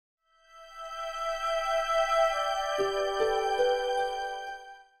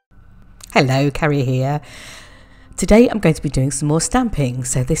Hello, Carrie here. Today I'm going to be doing some more stamping,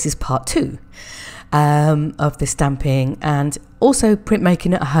 so this is part 2 of the stamping, and also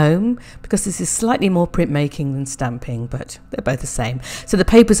printmaking at home, because this is slightly more printmaking than stamping, but they're both the same. So the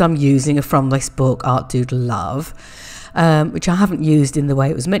papers I'm using are from this book, Art Doodle Love, which I haven't used in the way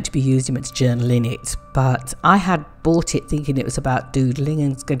it was meant to be used. You meant to journal in it, but I had bought it thinking it was about doodling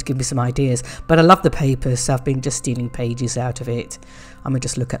and it's going to give me some ideas. But I love the papers, so I've been just stealing pages out of it. I'm going to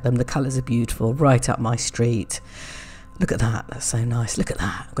just look at them. The colours are beautiful, right up my street. Look at that, that's so nice. Look at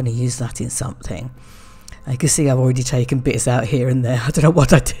that, I'm going to use that in something. You can see I've already taken bits out here and there. I don't know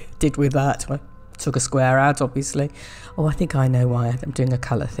what I did with that. I took a square out, obviously. Oh, I think I know why. I'm doing a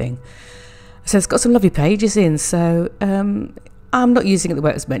colour thing. So it's got some lovely pages in, so I'm not using it the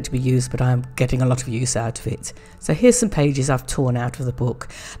way it was meant to be used, but I'm getting a lot of use out of it. So here's some pages I've torn out of the book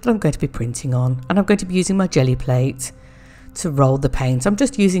that I'm going to be printing on, and I'm going to be using my jelly plate to roll the paint. I'm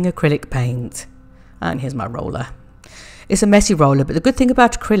just using acrylic paint, and here's my roller. It's a messy roller, but the good thing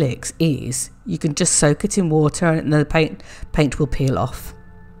about acrylics is you can just soak it in water and the paint will peel off.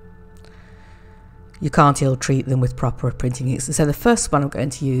 You can't ill-treat them with proper printing inks. So the first one I'm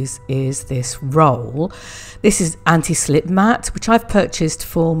going to use is this roll. This is anti-slip mat, which I've purchased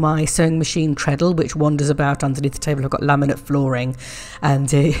for my sewing machine treadle, which wanders about underneath the table. I've got laminate flooring,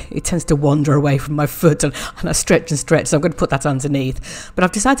 and it tends to wander away from my foot, and I stretch and stretch, so I'm going to put that underneath. But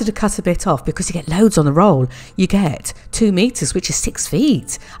I've decided to cut a bit off because you get loads on the roll. You get 2 meters, which is 6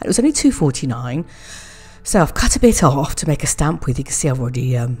 feet. It was only £2.49. So I've cut a bit off to make a stamp with. You can see I've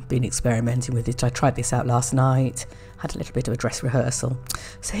already been experimenting with it. I tried this out last night, had a little bit of a dress rehearsal.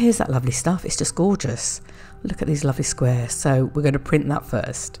 So here's that lovely stuff. It's just gorgeous. Look at these lovely squares. So we're going to print that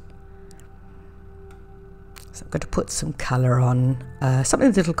first. So I'm going to put some colour on, something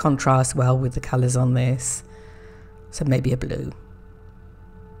a little contrast well with the colours on this. So maybe a blue.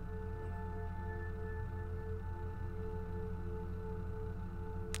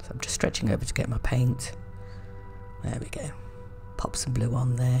 So I'm just stretching over to get my paint. There we go. Pop some blue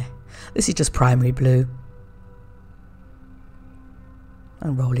on there. This is just primary blue.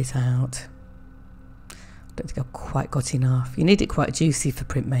 And roll it out. Don't think I've quite got enough. You need it quite juicy for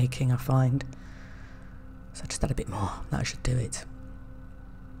printmaking, I find. So just add a bit more. That should do it.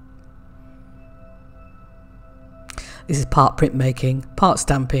 This is part printmaking, part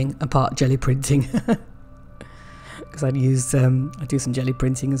stamping, and part jelly printing. Because I do some jelly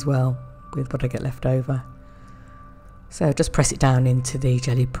printing as well with what I get left over. So just press it down into the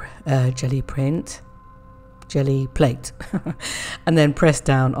jelly plate, and then press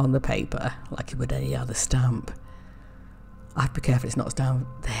down on the paper like you would any other stamp. I have to be careful it's not down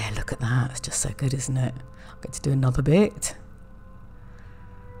there. Look at that, it's just so good, isn't it? I'm going to do another bit.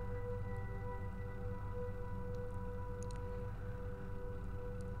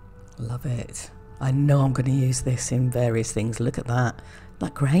 Love it. I know I'm going to use this in various things. Look at that. Isn't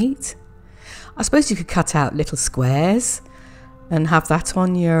that great? I suppose you could cut out little squares and have that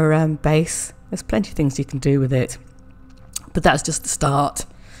on your base. There's plenty of things you can do with it. But that's just the start.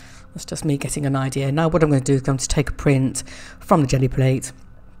 That's just me getting an idea. Now what I'm going to do is I'm going to take a print from the jelly plate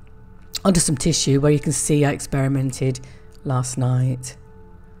onto some tissue where you can see I experimented last night.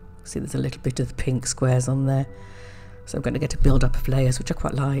 See there's a little bit of the pink squares on there. So I'm going to get a build up of layers, which I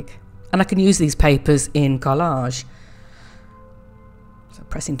quite like. And I can use these papers in collage. So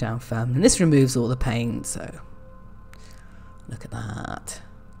pressing down firm, and this removes all the paint, so look at that.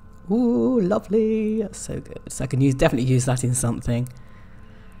 Ooh, lovely, that's so good. So I can definitely use that in something.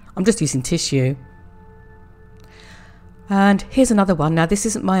 I'm just using tissue. And here's another one. Now this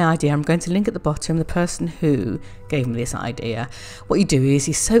isn't my idea. I'm going to link at the bottom the person who gave me this idea. What you do is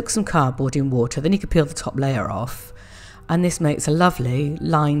you soak some cardboard in water, then you can peel the top layer off. And this makes a lovely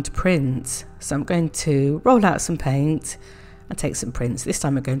lined print. So I'm going to roll out some paint and take some prints. This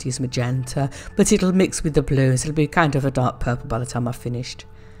time I'm going to use magenta, but it'll mix with the blue, so it'll be kind of a dark purple by the time I've finished.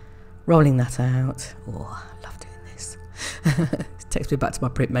 Rolling that out. Oh, I love doing this. It takes me back to my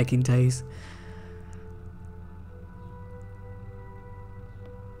printmaking days.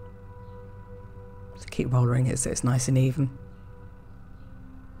 So keep rolling it so it's nice and even.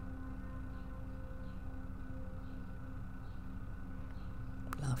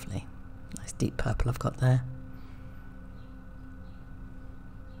 Lovely. Nice deep purple I've got there.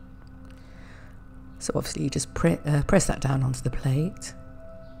 So obviously you just press that down onto the plate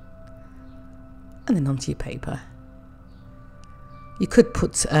and then onto your paper. You could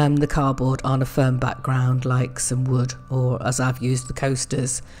put the cardboard on a firm background like some wood, or as I've used the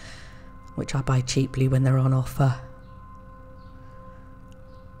coasters, which I buy cheaply when they're on offer.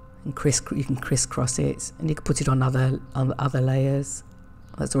 And you can crisscross it, and you can put it on other layers.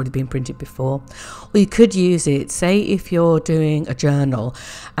 that's already been printed before. Or you could use it, say if you're doing a journal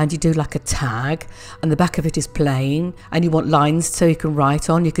and you do like a tag and the back of it is plain and you want lines so you can write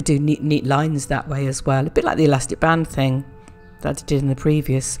on, you could do neat lines that way as well. A bit like the elastic band thing that I did in the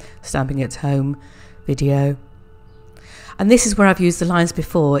previous Stamping at Home video. And this is where I've used the lines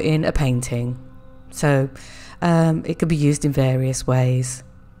before in a painting. So it could be used in various ways.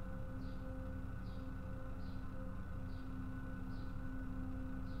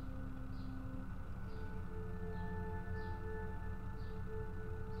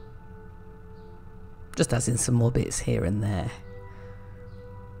 Just as in some more bits here and there.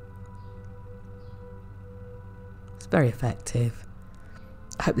 It's very effective.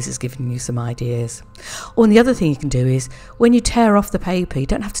 I hope this has given you some ideas. Oh, and the other thing you can do is when you tear off the paper, you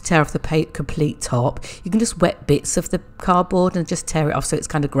don't have to tear off the complete top. You can just wet bits of the cardboard and just tear it off so it's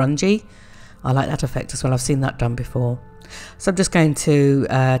kind of grungy. I like that effect as well. I've seen that done before. So I'm just going to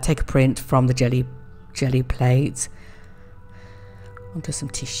take a print from the jelly plate onto some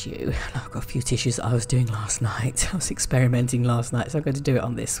tissue. I've got a few tissues that I was doing last night. I was experimenting last night, so I'm going to do it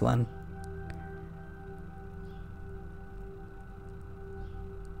on this one.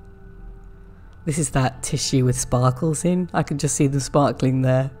 This is that tissue with sparkles in. I can just see them sparkling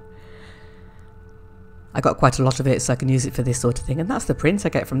there. I got quite a lot of it, so I can use it for this sort of thing. And that's the print I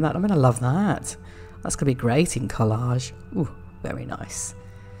get from that. I mean, I love that. That's going to be great in collage. Ooh, very nice.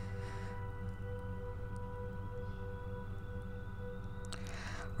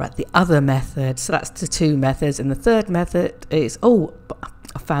 Right, the other method, so that's the two methods, and the third method is, oh,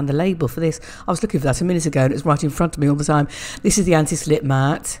 I found the label for this. I was looking for that a minute ago and it was right in front of me all the time. This is the anti-slip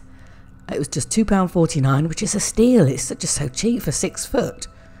mat. It was just £2.49, which is a steal. It's just so cheap for 6 foot.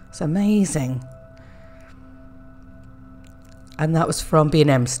 It's amazing. And that was from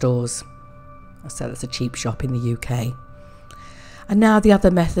B&M stores. So that's a cheap shop in the UK. And now the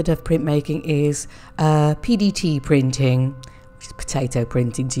other method of printmaking is PDT printing, which is potato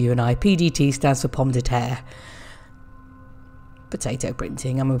printing to you and I. PDT stands for pomme de terre. Potato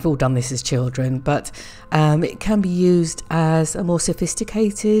printing. I mean, we've all done this as children, but it can be used as a more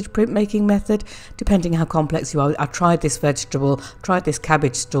sophisticated printmaking method, depending how complex you are. I tried this vegetable, tried this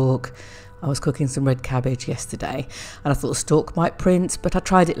cabbage stalk. I was cooking some red cabbage yesterday, and I thought the stalk might print, but I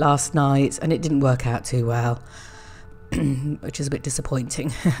tried it last night, and it didn't work out too well. Which is a bit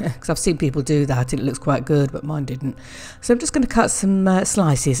disappointing because I've seen people do that. It looks quite good, but mine didn't. So I'm just going to cut some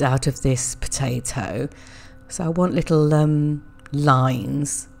slices out of this potato. So I want little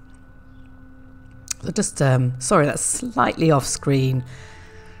lines. So just sorry, that's slightly off screen.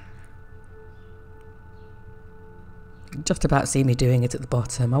 You can just about see me doing it at the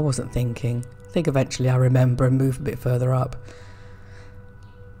bottom. I wasn't thinking. I think eventually I'll remember and move a bit further up.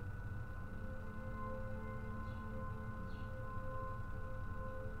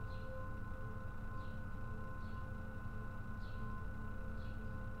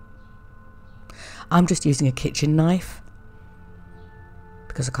 I'm just using a kitchen knife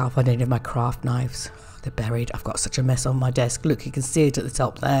because I can't find any of my craft knives. They're buried. I've got such a mess on my desk. Look, you can see it at the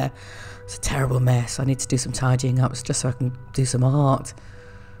top there. It's a terrible mess. I need to do some tidying up just so I can do some art.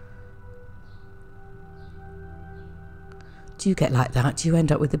 Do you get like that? Do you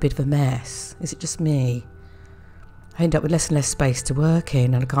end up with a bit of a mess? Is it just me? I end up with less and less space to work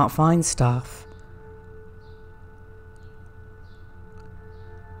in and I can't find stuff.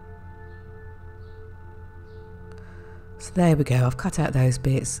 So there we go, I've cut out those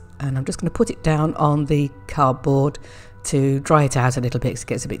bits and I'm just going to put it down on the cardboard to dry it out a little bit because it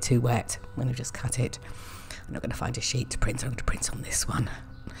gets a bit too wet when I just cut it. I'm not going to find a sheet to print, so I'm going to print on this one.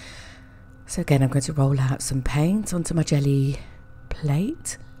 So again, I'm going to roll out some paint onto my jelly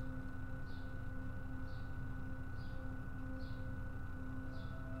plate.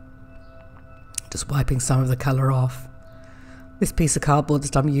 Just wiping some of the colour off. This piece of cardboard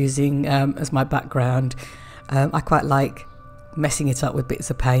that I'm using as my background, I quite like messing it up with bits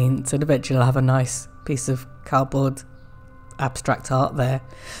of paint, and eventually I'll have a nice piece of cardboard abstract art there.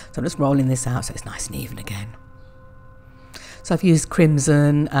 So I'm just rolling this out so it's nice and even again. So I've used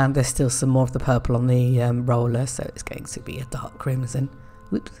crimson and there's still some more of the purple on the roller, so it's going to be a dark crimson.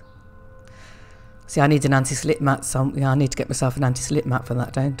 Whoops. See, I need an anti-slip mat, so yeah, I need to get myself an anti-slip mat for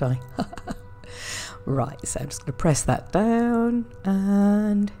that, don't I? Right, so I'm just going to press that down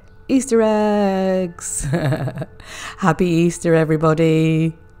and Easter eggs! Happy Easter,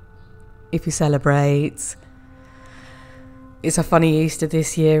 everybody, if you celebrate. It's a funny Easter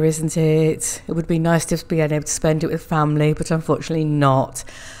this year, isn't it? It would be nice to be able to spend it with family, but unfortunately not.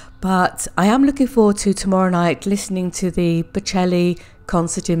 But I am looking forward to tomorrow night listening to the Bocelli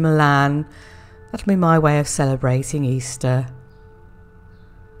concert in Milan. That'll be my way of celebrating Easter.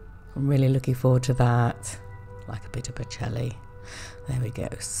 I'm really looking forward to that. Like a bit of a jelly. There we go.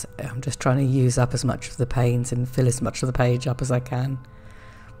 So I'm just trying to use up as much of the paint and fill as much of the page up as I can.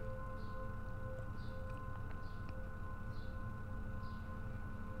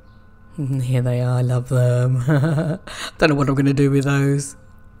 And here they are, I love them. Don't know what I'm going to do with those.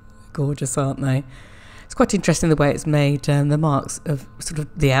 Gorgeous, aren't they? It's quite interesting the way it's made the marks of sort of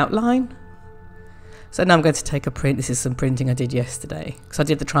the outline. So now I'm going to take a print. This is some printing I did yesterday, because I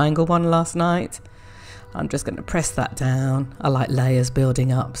did the triangle one last night. I'm just going to press that down. I like layers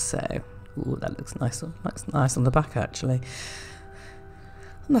building up, so ooh, that looks nice. Looks nice on the back actually.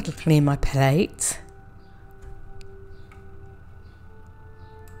 I'm going to clean my plate.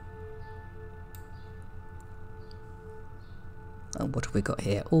 Oh, what have we got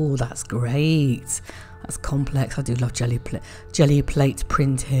here? Oh, that's great. That's complex. I do love jelly plate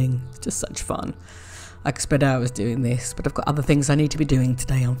printing. It's just such fun. I could spend hours doing this, but I've got other things I need to be doing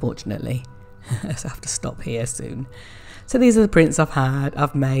today, unfortunately. So I have to stop here soon. So these are the prints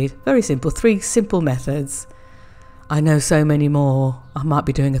I've made. Very simple, 3 simple methods. I know so many more. I might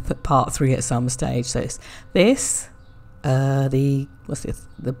be doing a part 3 at some stage. So it's this, the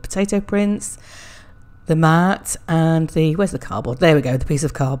potato prints, the mat, and where's the cardboard? There we go, the piece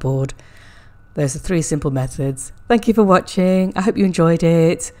of cardboard. Those are 3 simple methods. Thank you for watching. I hope you enjoyed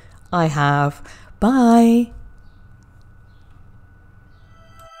it. I have. Bye.